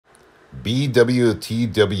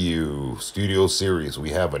BWTW Studio Series. We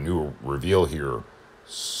have a new reveal here.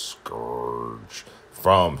 Scourge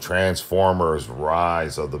from Transformers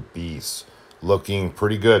Rise of the Beast. Looking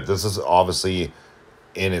pretty good. This is obviously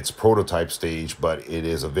in its prototype stage, but it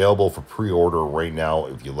is available for pre-order right now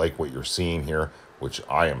if you like what you're seeing here, which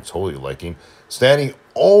I am totally liking. Standing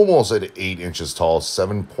almost at 8 inches tall,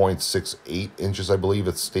 7.68 inches, I believe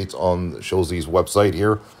it states on shows these website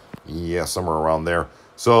here. Yeah, somewhere around there.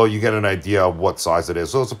 So you get an idea of what size it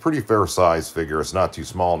is. So it's a pretty fair size figure. It's not too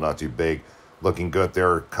small, not too big. Looking good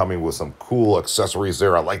there. Coming with some cool accessories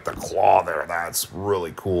there. I like the claw there. That's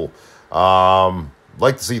really cool.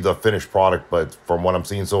 Like to see the finished product, but from what I'm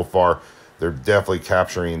seeing so far, they're definitely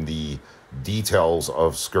capturing the details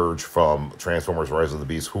of Scourge from Transformers Rise of the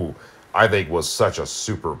Beast, who I think was such a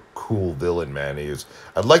super cool villain, man.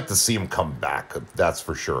 I'd like to see him come back, that's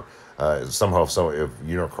for sure. Somehow, if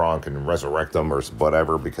Unicron can resurrect him or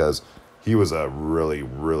whatever, because he was a really,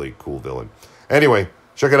 really cool villain. Anyway,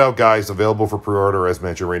 check it out, guys. Available for pre-order, as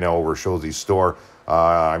mentioned, right now over Showsy's store.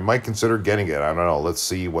 I might consider getting it. I don't know. Let's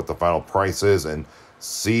see what the final price is and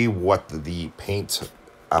see what the paint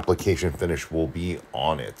application finish will be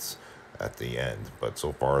on it at the end. But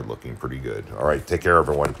so far, looking pretty good. All right, take care,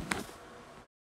 everyone.